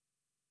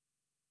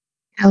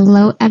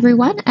Hello,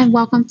 everyone, and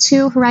welcome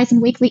to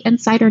Horizon Weekly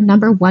Insider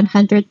number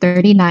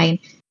 139.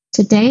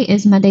 Today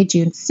is Monday,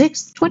 June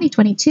 6th,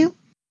 2022,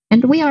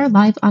 and we are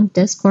live on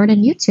Discord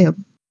and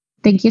YouTube.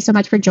 Thank you so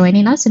much for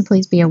joining us, and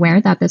please be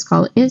aware that this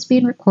call is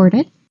being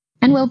recorded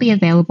and will be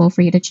available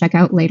for you to check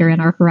out later in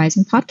our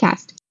Horizon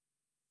podcast.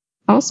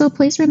 Also,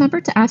 please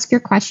remember to ask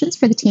your questions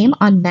for the team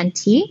on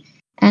Menti,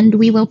 and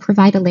we will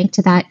provide a link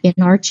to that in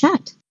our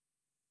chat.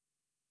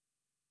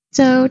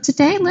 So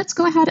today, let's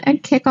go ahead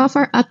and kick off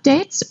our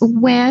updates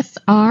with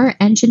our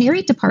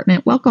engineering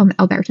department. Welcome,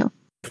 Alberto.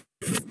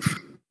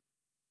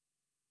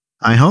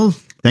 Hi, all.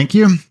 Thank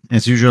you.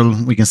 As usual,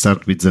 we can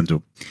start with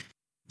Zendoo.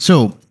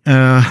 So,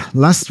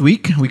 last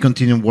week, we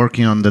continued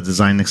working on the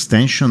design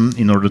extension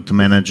in order to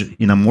manage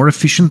in a more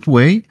efficient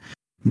way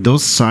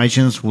those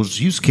sidechains whose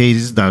use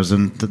cases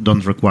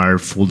don't require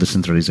full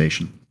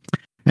decentralization.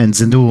 And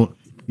Zendoo,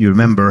 you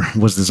remember,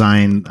 was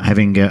designed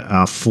having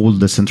a full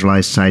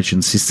decentralized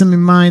sidechain system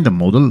in mind, a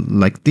model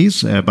like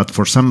this, but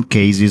for some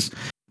cases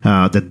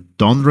that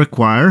don't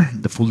require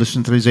the full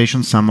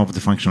decentralization, some of the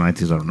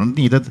functionalities are not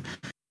needed.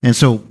 And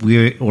so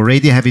we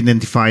already have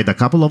identified a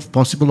couple of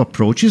possible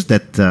approaches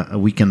that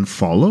we can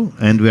follow,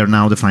 and we are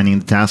now defining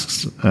the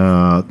tasks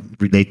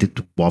related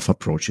to both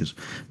approaches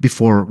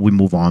before we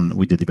move on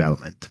with the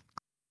development.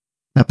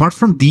 Apart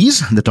from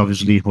these, that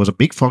obviously was a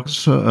big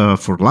focus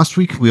for last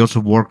week, we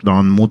also worked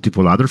on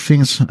multiple other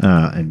things,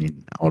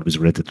 always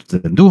related to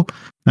Zendoo.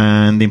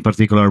 And in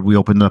particular, we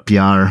opened a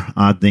PR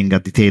adding a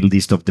detailed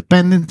list of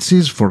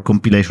dependencies for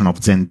compilation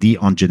of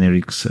ZenD on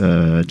generic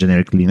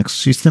Linux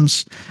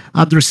systems,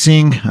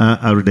 addressing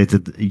a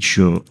related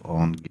issue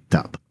on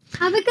GitHub.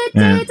 Have a good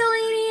day,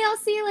 Delaney. I'll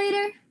see you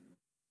later.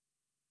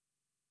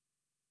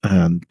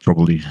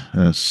 Probably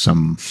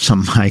some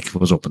mic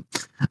was open.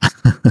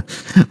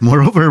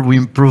 Moreover, we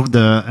improved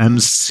the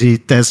MC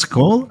test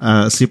call,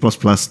 a C++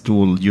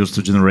 tool used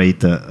to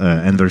generate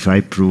and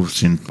verify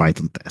proofs in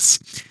Python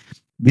tests.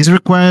 This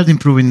required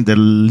improving the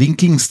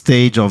linking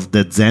stage of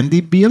the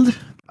ZenD build,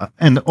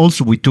 and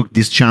also we took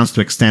this chance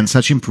to extend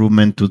such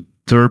improvement to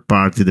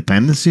third-party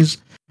dependencies,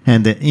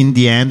 and in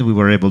the end, we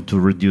were able to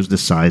reduce the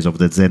size of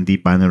the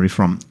ZenD binary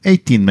from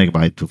 18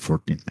 megabytes to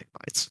 14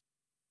 megabytes.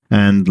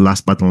 And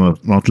last but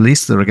not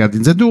least,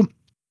 regarding Zendoo,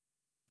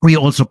 we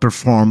also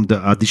performed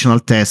additional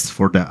tests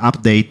for the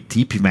update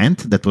tip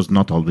event that was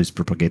not always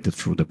propagated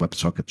through the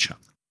WebSocket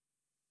channel.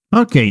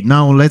 Okay,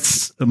 now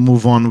let's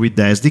move on with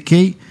the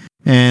SDK,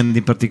 and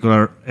in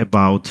particular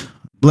about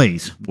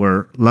Blaze,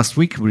 where last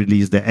week we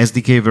released the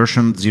SDK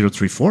version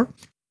 0.3.4,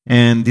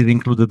 and it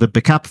included the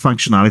backup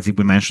functionality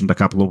we mentioned a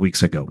couple of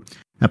weeks ago.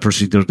 A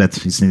procedure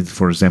that is needed,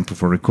 for example,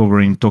 for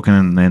recovering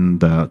token and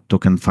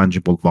token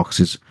fungible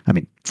boxes,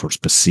 for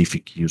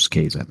specific use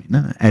case,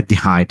 at the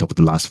height of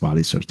the last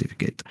valid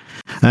certificate.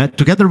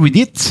 Together with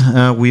it,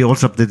 we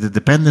also updated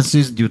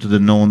dependencies due to the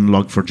known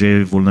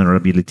Log4j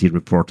vulnerability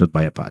reported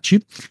by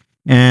Apache.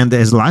 And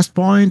as last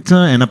point,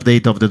 an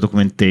update of the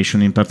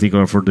documentation, in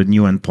particular for the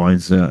new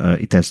endpoints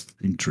it has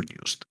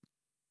introduced.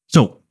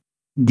 So,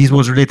 this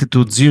was related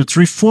to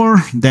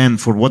 0.3.4. Then,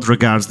 for what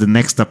regards the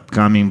next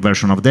upcoming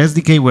version of the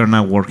SDK, we're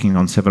now working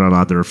on several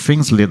other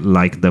things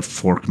like the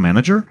fork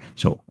manager.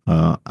 So,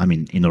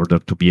 in order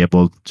to be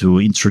able to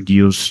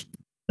introduce,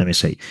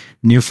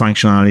 new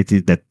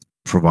functionality that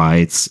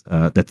provides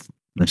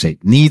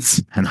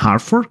needs and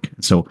hard fork.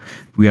 So,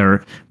 we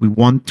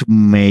want to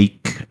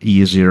make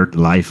easier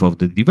the life of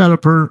the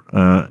developer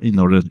in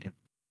order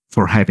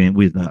for having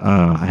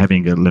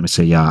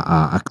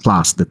a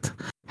class that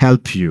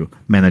help you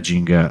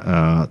managing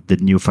the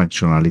new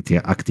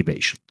functionality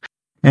activation.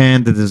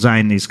 And the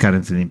design is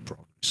currently in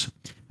progress.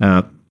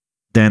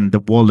 Then the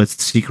wallet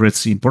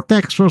secrets import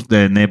exports,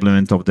 the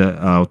enablement of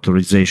the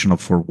authorization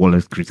for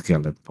wallet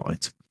critical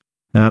endpoints.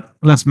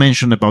 Last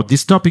mention about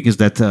this topic is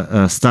that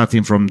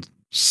starting from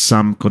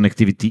some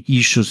connectivity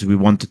issues we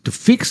wanted to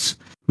fix,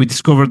 we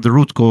discovered the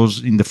root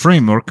cause in the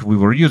framework we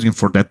were using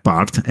for that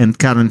part, and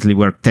currently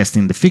we're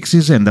testing the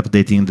fixes and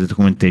updating the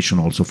documentation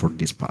also for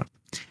this part.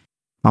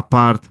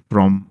 Apart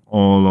from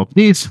all of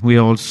this, we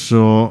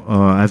also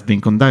have been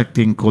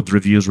conducting code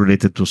reviews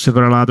related to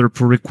several other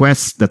pull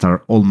requests that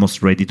are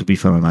almost ready to be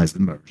finalized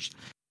and merged.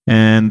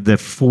 And the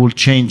full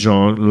change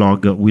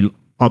log will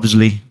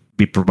obviously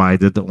be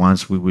provided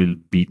once we will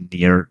be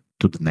near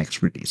to the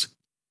next release.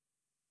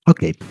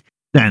 Okay,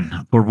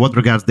 then for what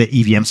regards the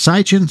EVM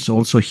sidechains,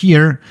 also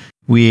here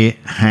we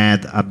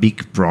had a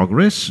big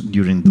progress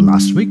during the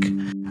last week.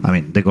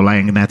 The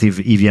Golang native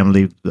EVM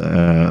lib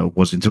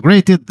was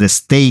integrated. The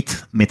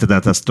state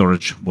metadata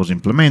storage was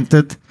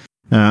implemented.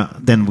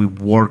 Then we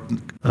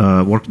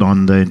worked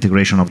on the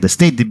integration of the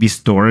StateDB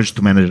storage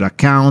to manage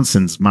accounts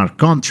and smart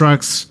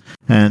contracts,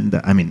 and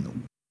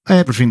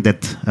everything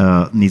that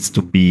needs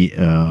to be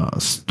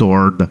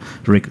stored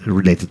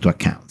related to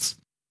accounts.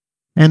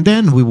 And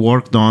then we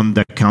worked on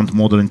the account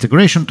model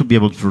integration to be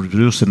able to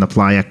produce and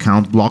apply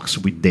account blocks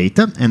with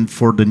data, and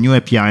for the new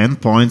API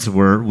endpoints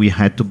where we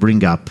had to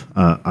bring up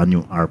a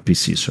new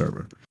RPC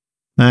server.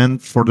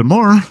 And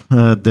furthermore,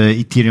 the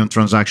Ethereum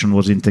transaction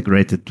was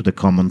integrated to the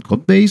common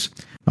code base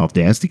of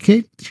the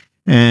SDK,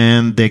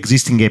 and the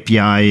existing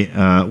API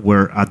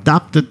were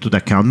adapted to the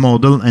account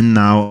model and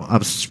now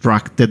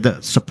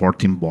abstracted,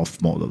 supporting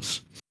both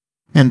models.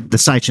 And the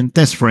sidechain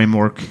test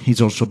framework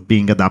is also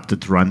being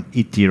adapted to run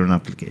Ethereum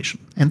application.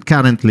 And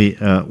currently,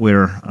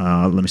 we're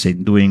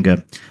doing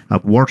a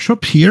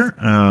workshop here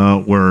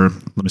where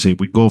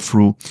we go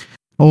through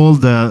all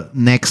the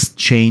next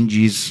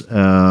changes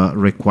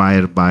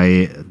required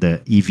by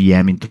the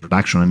EVM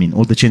introduction. I mean,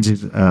 all the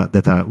changes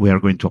that we are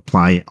going to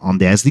apply on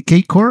the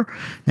SDK core,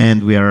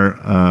 and we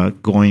are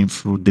going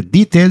through the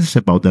details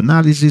about the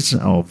analysis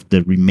of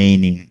the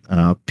remaining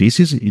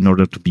pieces in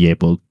order to be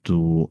able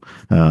to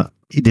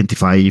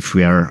identify if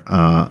we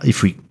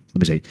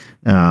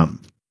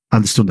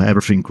understood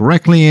everything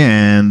correctly,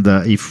 and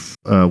if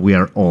we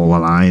are all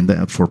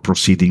aligned for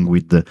proceeding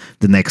with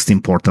the next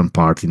important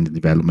part in the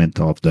development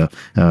of the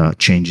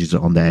changes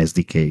on the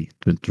SDK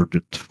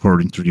for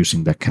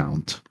introducing the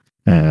account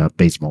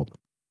base model.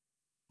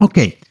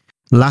 Okay.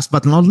 Last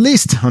but not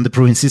least, on the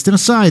proving system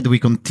side, we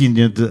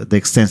continued the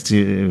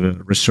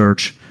extensive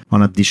research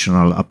on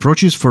additional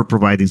approaches for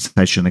providing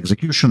sidechain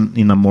execution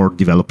in a more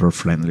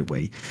developer-friendly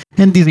way.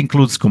 And this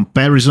includes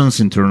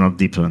comparisons, internal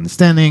deep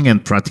understanding,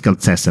 and practical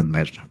tests and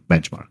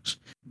benchmarks.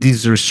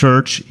 This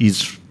research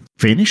is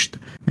finished,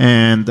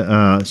 and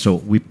so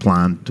we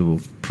plan to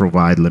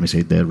provide,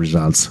 the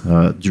results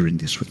during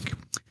this week.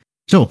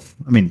 So,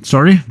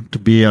 sorry to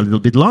be a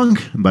little bit long,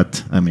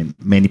 but,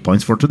 many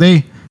points for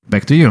today.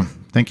 Back to you.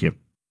 Thank you.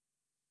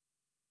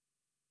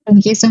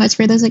 Thank you so much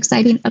for those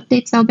exciting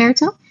updates,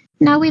 Alberto.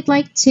 Now we'd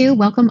like to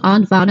welcome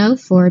on Vano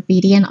for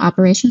BD and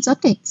operations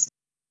updates.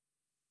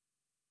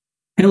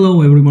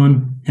 Hello,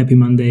 everyone. Happy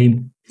Monday.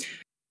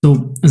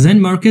 So Zen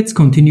markets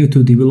continue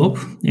to develop,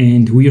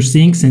 and we are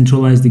seeing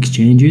centralized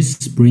exchanges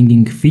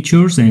bringing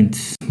features and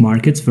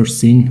markets first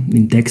seen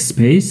in tech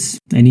space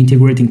and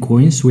integrating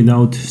coins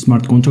without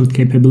smart contract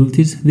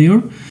capabilities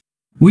there,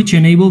 which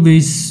enable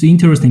these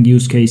interesting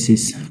use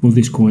cases for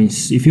these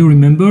coins. If you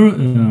remember,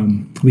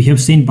 we have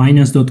seen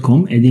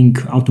Binance.com adding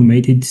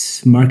automated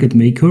market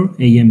maker,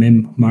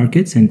 AMM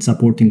markets, and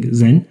supporting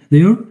Zen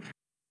there.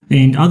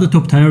 And other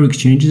top-tier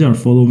exchanges are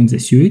following the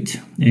suit.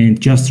 And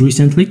just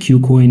recently,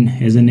 KuCoin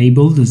has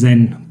enabled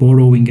Zen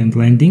borrowing and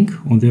lending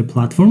on their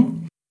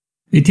platform.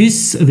 It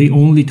is the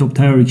only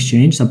top-tier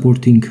exchange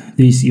supporting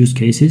these use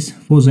cases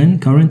for Zen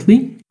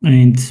currently.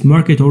 And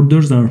market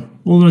orders are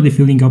already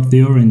filling up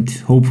there, and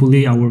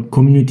hopefully our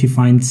community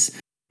finds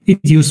it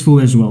useful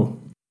as well.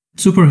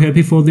 Super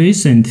happy for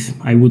this, and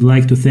I would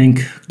like to thank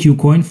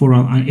KuCoin for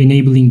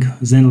enabling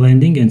Zen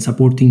lending and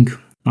supporting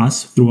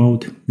us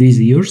throughout these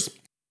years.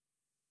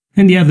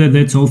 And yeah,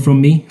 that's all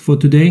from me for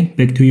today.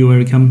 Back to you,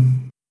 Erika.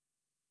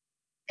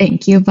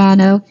 Thank you,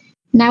 Vano.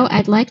 Now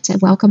I'd like to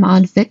welcome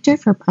on Victor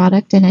for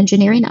product and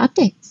engineering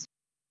updates.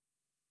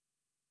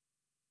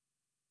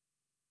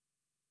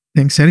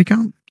 Thanks,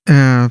 Erika.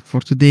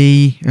 For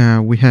today,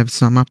 we have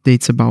some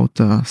updates about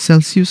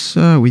Celsius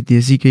with the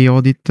ZK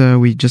audit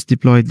we just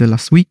deployed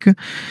last week.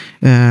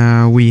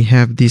 We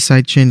have the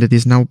sidechain that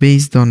is now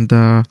based on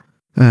the,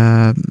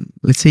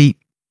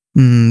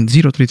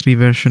 0.33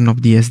 version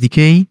of the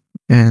SDK,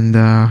 and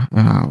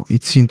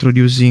it's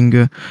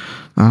introducing,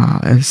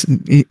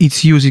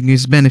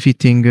 is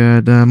benefiting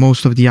the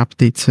most of the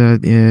updates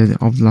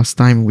of last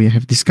time we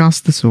have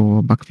discussed,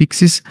 so bug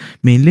fixes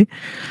mainly,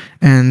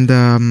 and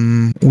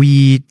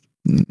we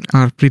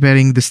are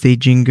preparing the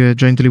staging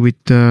jointly with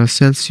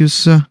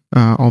Celsius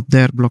of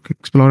their Block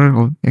Explorer,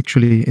 or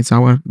actually it's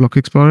our Block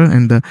Explorer,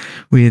 and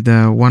with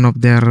one of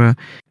their,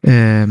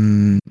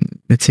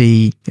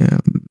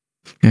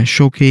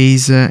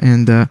 showcase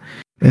and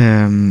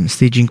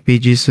staging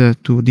pages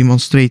to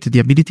demonstrate the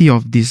ability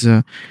of this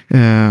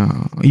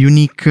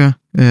unique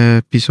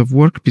piece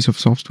of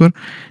software,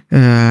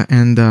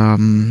 and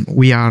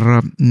we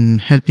are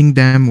helping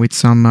them with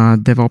some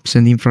DevOps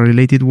and infra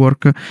related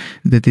work.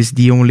 That is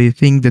the only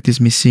thing that is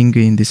missing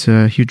in this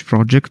huge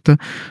project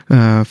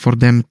for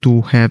them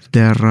to have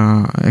their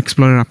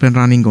Explorer up and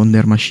running on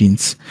their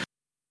machines.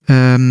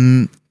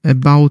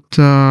 About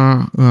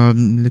the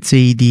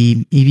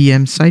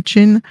EVM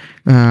sidechain,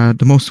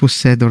 the most was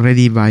said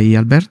already by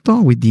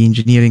Alberto with the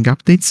engineering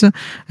updates.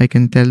 I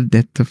can tell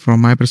that from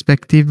my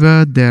perspective,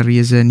 there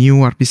is a new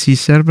RPC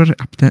server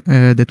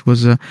that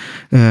was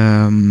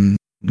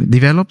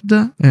developed.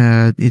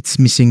 It's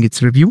missing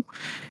its review,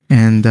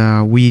 and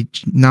we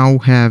now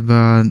have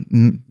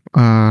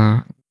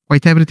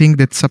quite everything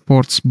that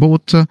supports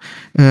both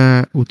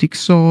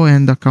Utixo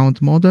and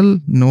account model,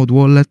 Node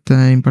Wallet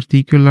in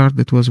particular.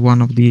 That was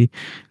one of the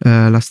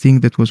last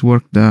thing that was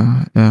worked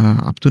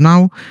up to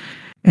now.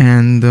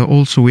 And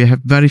also we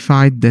have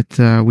verified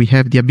that we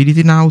have the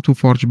ability now to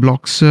forge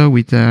blocks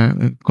with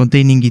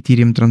containing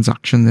Ethereum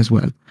transaction as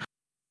well.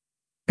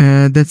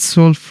 That's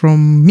all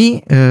from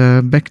me.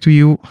 Back to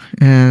you.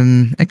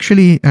 And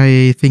actually,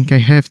 I think I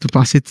have to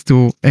pass it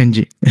to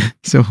Angie.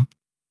 So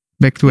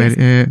back to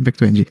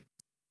Angie.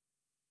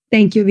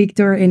 Thank you,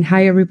 Victor, and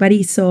hi,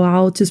 everybody. So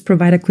I'll just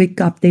provide a quick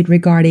update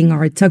regarding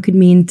our Token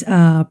Mint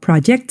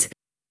project.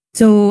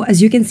 So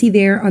as you can see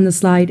there on the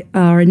slide,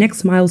 our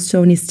next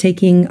milestone is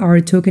taking our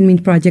Token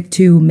Mint project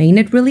to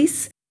mainnet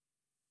release.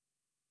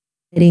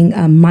 Hitting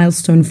a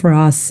milestone for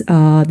us.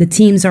 The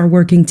teams are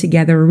working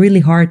together really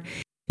hard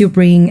to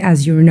bring,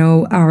 as you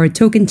know, our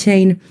token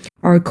chain,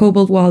 our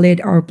Cobalt wallet,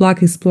 our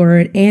Block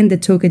Explorer, and the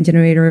token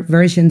generator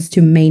versions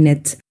to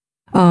mainnet.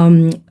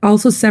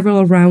 Also,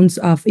 several rounds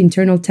of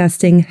internal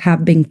testing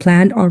have been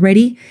planned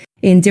already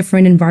in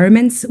different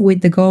environments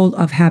with the goal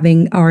of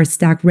having our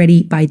stack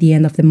ready by the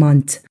end of the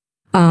month.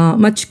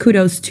 Much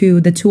kudos to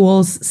the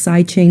tools,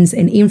 sidechains,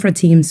 and infra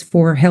teams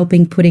for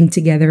helping putting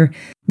together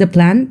the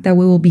plan that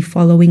we will be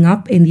following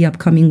up in the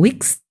upcoming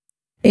weeks.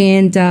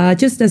 And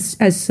just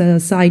as a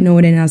side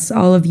note, and as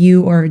all of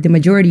you or the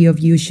majority of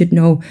you should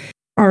know,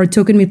 our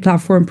Token Mint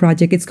platform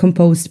project is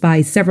composed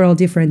by several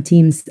different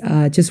teams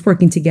just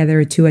working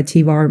together to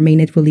achieve our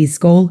mainnet release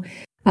goal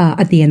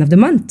at the end of the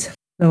month.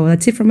 So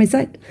that's it from my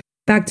side.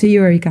 Back to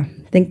you, Erica.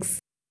 Thanks.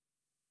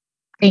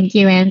 Thank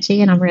you,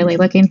 Angie. And I'm really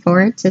looking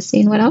forward to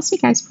seeing what else you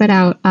guys put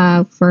out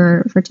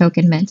for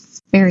Token Mint. It's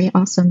a very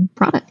awesome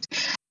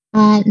product.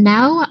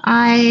 Now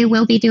I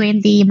will be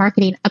doing the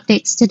marketing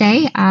updates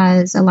today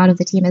as a lot of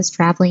the team is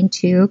traveling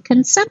to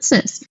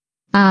Consensus.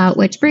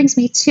 Which brings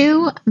me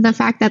to the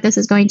fact that this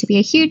is going to be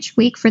a huge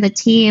week for the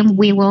team.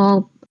 We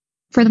will,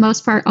 for the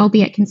most part, all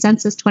be at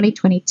Consensus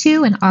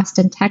 2022 in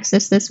Austin,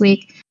 Texas this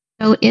week.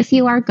 So if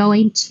you are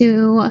going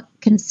to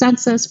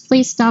Consensus,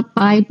 please stop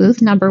by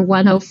booth number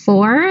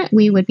 104.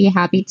 We would be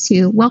happy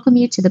to welcome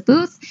you to the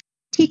booth,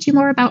 teach you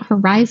more about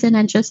Horizen,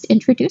 and just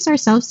introduce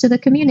ourselves to the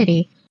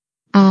community.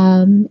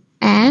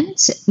 And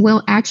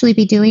we'll actually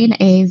be doing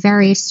a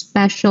very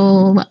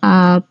special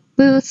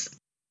booth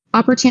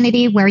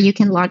opportunity where you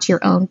can launch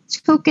your own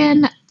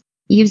token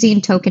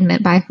using Token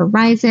Mint by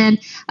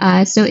Horizen.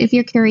 So if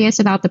you're curious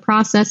about the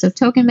process of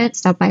Token Mint,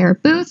 stop by our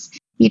booth.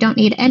 You don't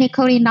need any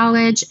coding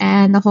knowledge,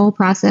 and the whole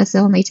process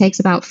only takes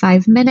about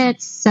 5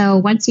 minutes. So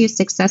once you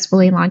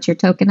successfully launch your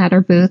token at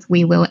our booth,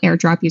 we will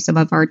airdrop you some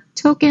of our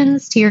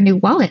tokens to your new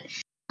wallet.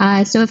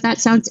 So if that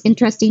sounds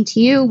interesting to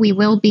you, we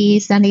will be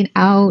sending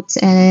out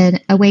a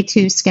way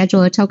to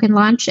schedule a token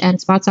launch,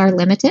 and spots are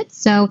limited.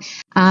 So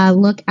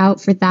look out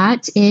for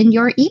that in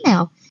your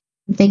email.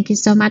 Thank you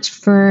so much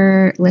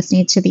for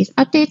listening to these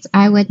updates.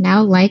 I would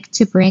now like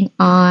to bring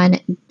on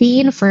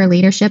Dean for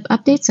leadership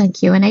updates and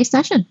Q&A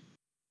session.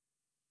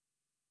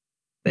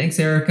 Thanks,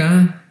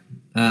 Erica.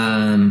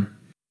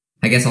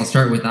 I guess I'll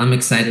start with, I'm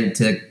excited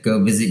to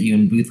go visit you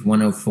in booth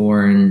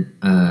 104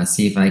 and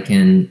see if I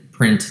can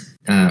print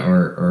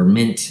or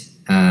mint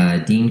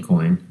Dean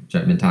coin, which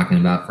I've been talking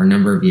about for a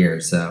number of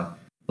years. So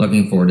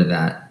looking forward to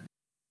that.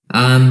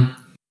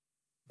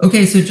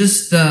 Okay, so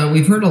just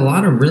we've heard a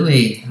lot of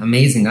really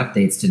amazing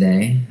updates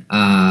today.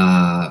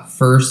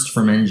 First,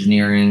 from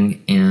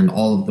engineering, and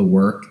all of the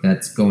work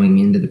that's going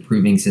into the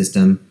proving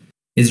system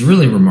is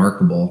really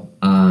remarkable.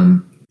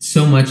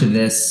 So much of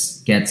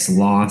this gets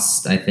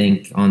lost, I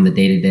think, on the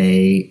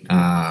day-to-day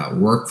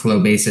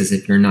workflow basis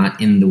if you're not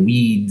in the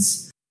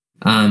weeds.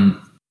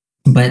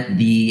 But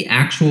the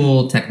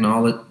actual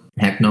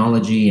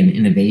technology and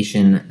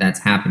innovation that's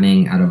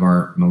happening out of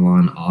our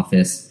Milan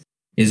office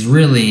is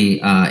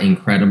really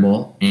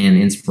incredible and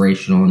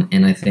inspirational,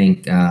 and I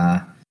think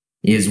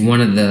is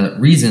one of the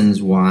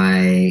reasons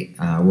why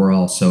we're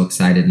all so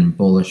excited and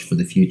bullish for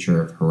the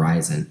future of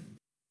Horizen.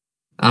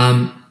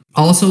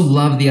 Also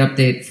love the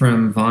update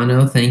from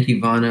Vano. Thank you,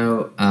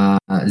 Vano.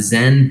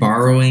 Zen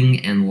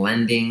borrowing and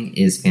lending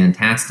is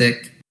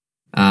fantastic.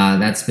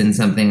 That's been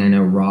something I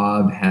know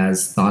Rob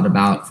has thought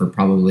about for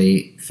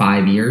probably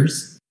 5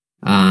 years.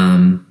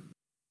 So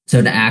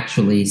to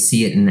actually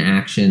see it in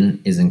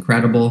action is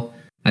incredible.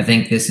 I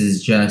think this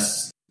is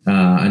just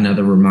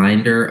another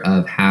reminder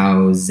of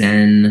how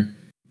Zen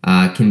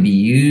can be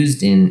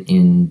used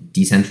in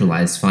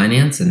decentralized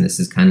finance, and this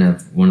is kind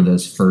of one of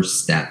those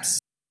first steps.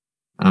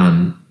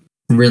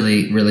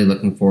 Really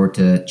looking forward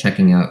to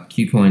checking out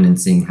KuCoin and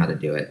seeing how to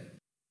do it.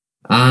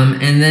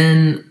 And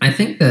then I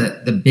think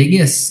the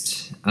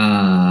biggest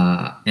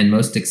and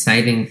most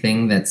exciting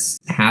thing that's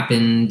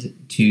happened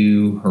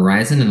to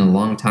Horizen in a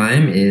long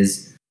time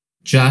is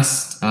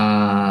just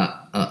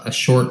a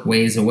short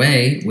ways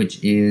away,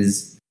 which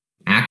is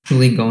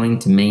actually going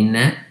to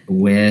mainnet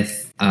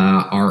with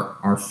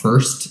our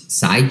first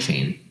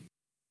sidechain.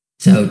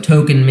 So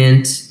Token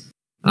Mint,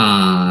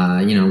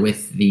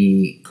 with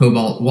the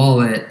Cobalt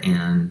wallet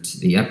and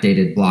the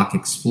updated Block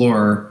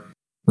Explorer,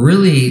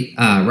 really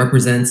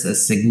represents a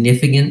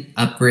significant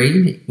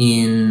upgrade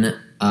in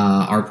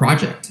our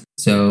project.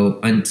 So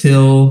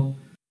until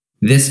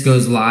this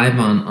goes live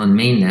on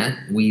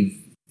mainnet, we've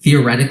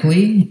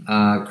theoretically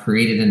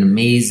created an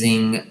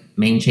amazing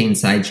main chain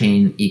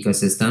sidechain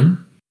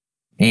ecosystem.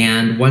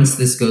 And once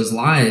this goes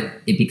live,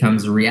 it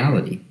becomes a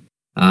reality.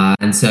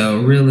 And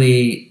so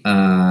really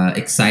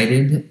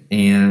excited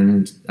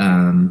and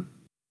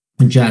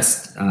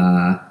just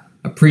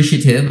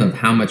appreciative of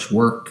how much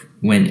work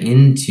went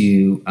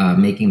into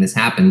making this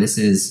happen. This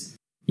is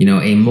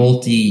a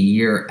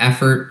multi-year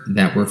effort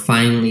that we're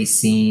finally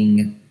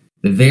seeing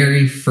the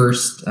very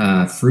first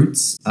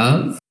fruits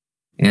of.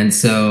 And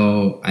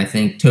so I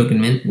think Token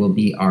Mint will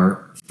be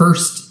our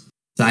first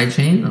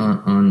sidechain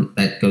on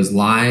that goes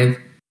live.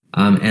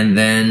 And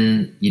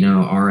then,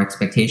 our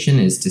expectation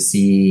is to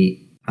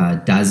see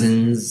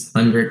dozens,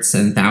 hundreds,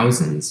 and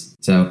thousands.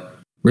 So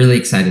really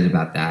excited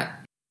about that.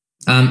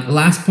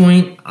 Last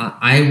point,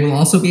 I will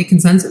also be a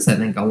consensus. I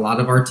think a lot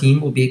of our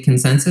team will be a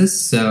consensus.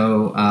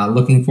 So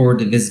looking forward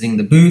to visiting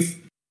the booth,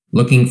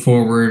 looking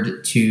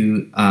forward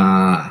to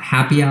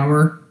happy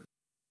hour,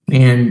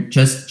 and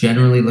just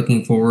generally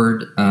looking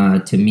forward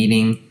to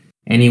meeting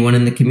anyone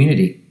in the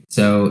community.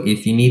 So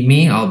if you need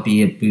me, I'll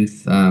be at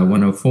booth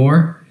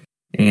 104.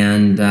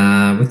 And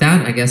with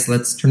that, I guess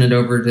let's turn it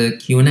over to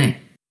Q&A.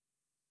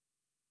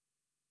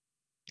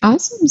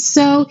 Awesome.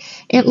 So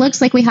it looks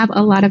like we have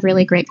a lot of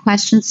really great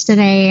questions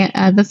today.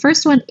 The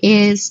first one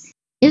is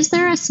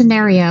there a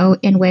scenario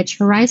in which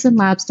Horizen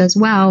Labs does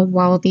well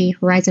while the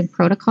Horizen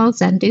protocol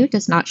Zendoo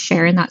does not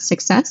share in that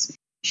success?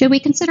 Should we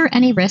consider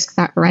any risk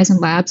that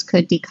Horizen Labs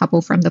could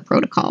decouple from the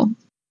protocol?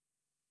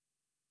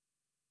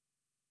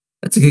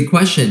 That's a good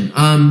question.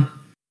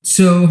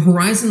 So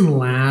Horizen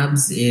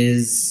Labs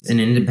is an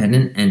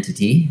independent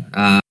entity,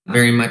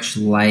 very much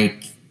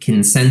like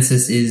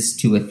Consensus is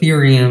to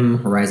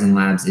Ethereum, Horizen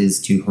Labs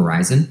is to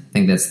Horizen. I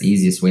think that's the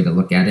easiest way to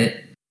look at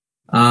it.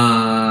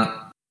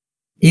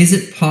 Is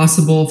it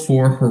possible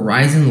for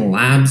Horizen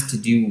Labs to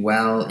do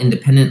well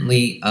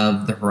independently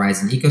of the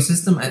Horizen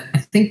ecosystem? I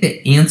think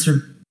the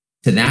answer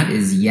to that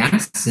is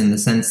yes, in the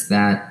sense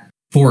that,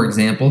 for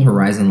example,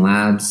 Horizen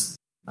Labs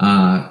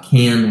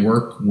can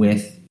work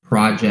with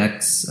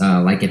projects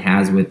like it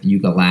has with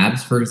Yuga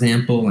Labs, for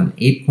example, and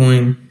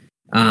ApeCoin,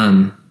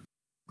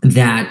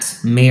 that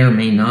may or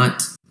may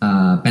not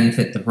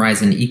benefit the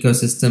Horizen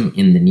ecosystem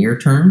in the near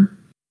term.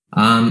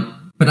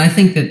 But I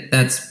think that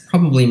that's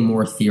probably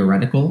more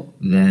theoretical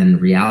than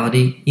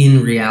reality.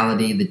 In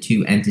reality, the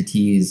two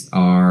entities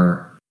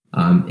are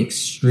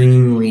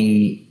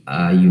extremely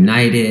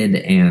united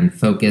and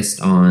focused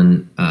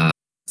on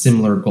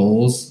similar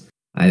goals.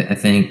 I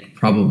think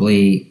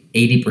probably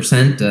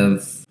 80%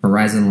 of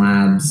Horizen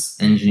Labs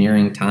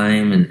engineering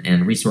time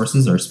and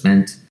resources are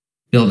spent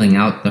building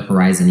out the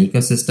Horizen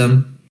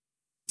ecosystem.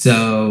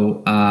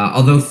 So,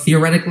 although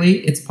theoretically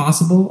it's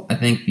possible, I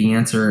think the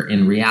answer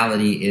in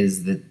reality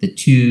is that the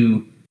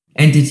two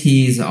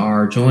entities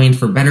are joined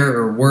for better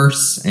or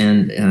worse,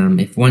 and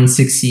if one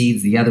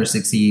succeeds, the other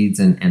succeeds,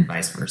 and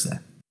vice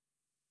versa.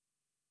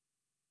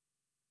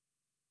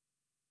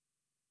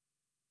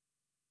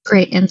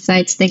 Great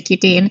insights. Thank you,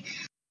 Dean.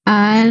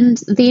 And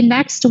the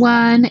next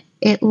one,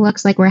 it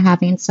looks like we're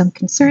having some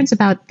concerns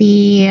about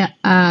the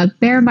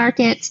bear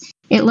market.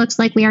 It looks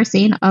like we are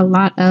seeing a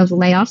lot of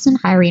layoffs and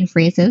hiring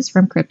freezes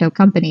from crypto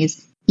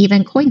companies.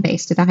 Even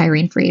Coinbase did a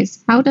hiring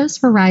freeze. How does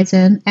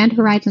Horizen and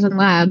Horizen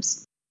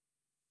Labs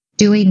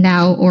doing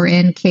now or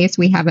in case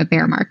we have a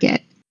bear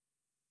market?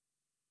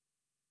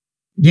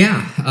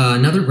 Yeah,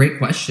 another great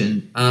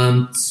question.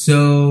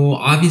 So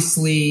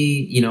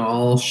obviously,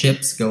 all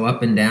ships go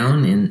up and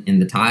down in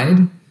the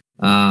tide,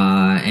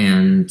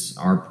 and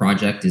our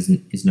project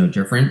is no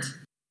different.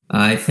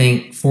 I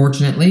think,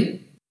 fortunately,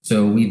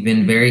 so we've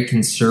been very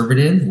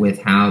conservative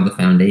with how the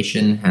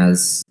foundation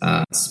has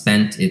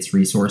spent its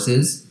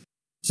resources.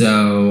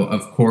 So,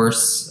 of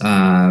course,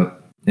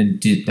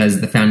 does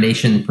the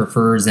foundation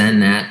prefer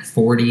Zen at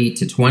 40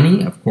 to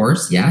 20? Of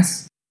course,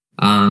 yes.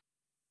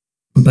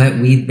 But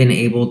we've been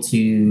able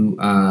to,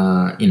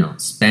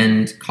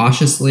 spend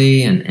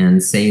cautiously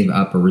and save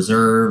up a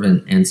reserve.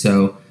 And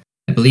so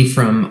I believe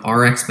from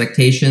our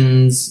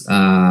expectations,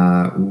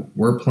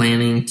 we're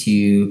planning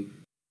to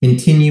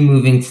continue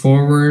moving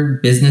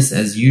forward, business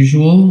as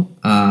usual,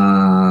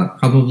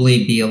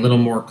 probably be a little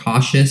more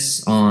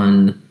cautious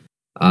on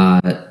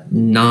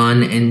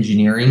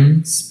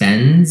non-engineering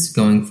spends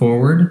going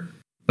forward,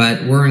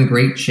 but we're in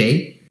great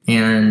shape.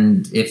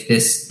 And if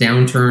this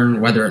downturn,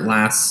 whether it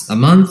lasts a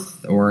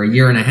month or a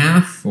year and a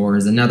half or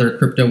is another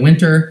crypto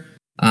winter,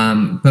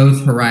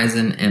 both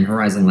Horizen and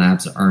Horizen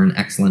Labs are in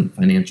excellent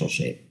financial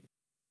shape.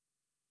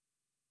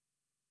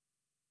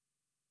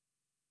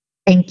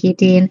 Thank you,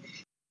 Dean.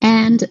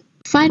 And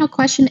final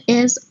question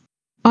is,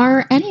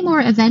 are any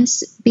more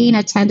events being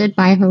attended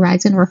by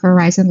Horizen or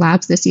Horizen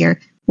Labs this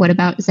year? What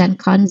about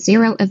ZenCon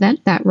Zero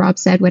event that Rob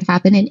said would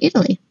happen in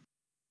Italy?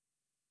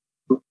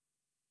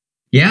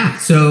 Yeah,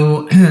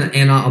 so,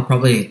 and I'll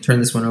probably turn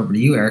this one over to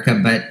you, Erica,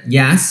 but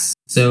yes,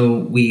 so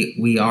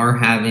we are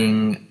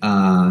having,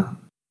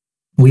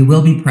 we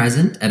will be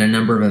present at a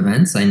number of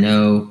events. I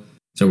know,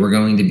 so we're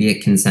going to be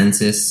at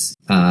Consensus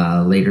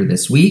later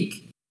this week.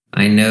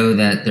 I know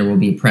that there will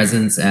be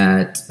presence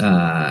at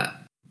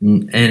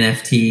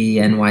NFT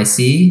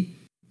NYC,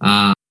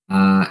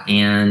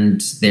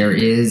 and there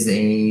is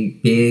a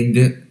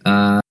big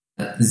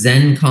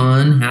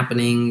ZenCon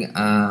happening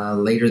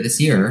later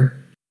this year.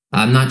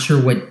 I'm not sure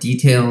what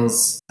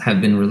details have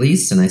been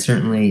released, and I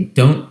certainly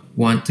don't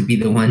want to be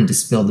the one to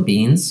spill the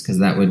beans because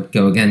that would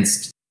go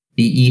against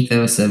the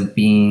ethos of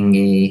being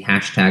a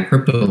hashtag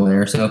crypto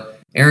layer. So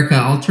Erica,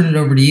 I'll turn it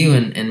over to you,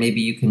 and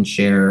maybe you can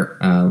share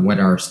what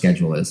our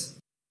schedule is.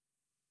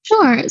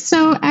 Sure.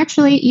 So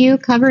actually, you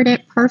covered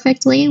it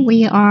perfectly.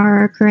 We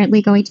are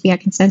currently going to be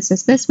at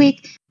Consensus this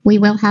week. We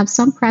will have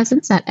some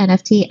presence at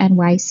NFT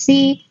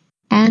NYC.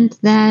 And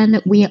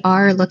then we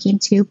are looking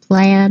to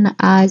plan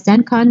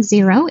ZenCon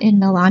 0 in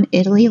Milan,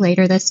 Italy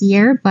later this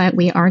year, but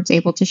we aren't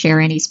able to share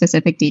any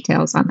specific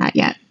details on that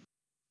yet.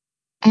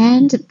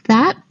 And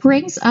that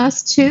brings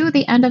us to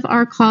the end of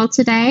our call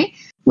today.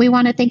 We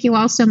want to thank you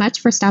all so much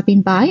for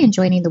stopping by and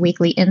joining the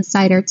Weekly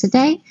Insider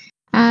today.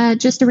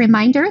 Just a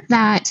reminder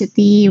that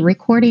the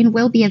recording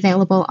will be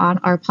available on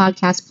our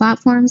podcast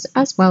platforms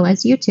as well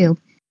as YouTube.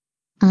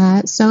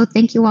 So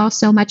thank you all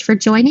so much for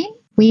joining.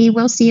 We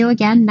will see you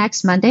again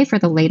next Monday for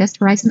the latest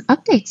Horizon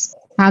updates.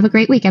 Have a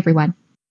great week, everyone.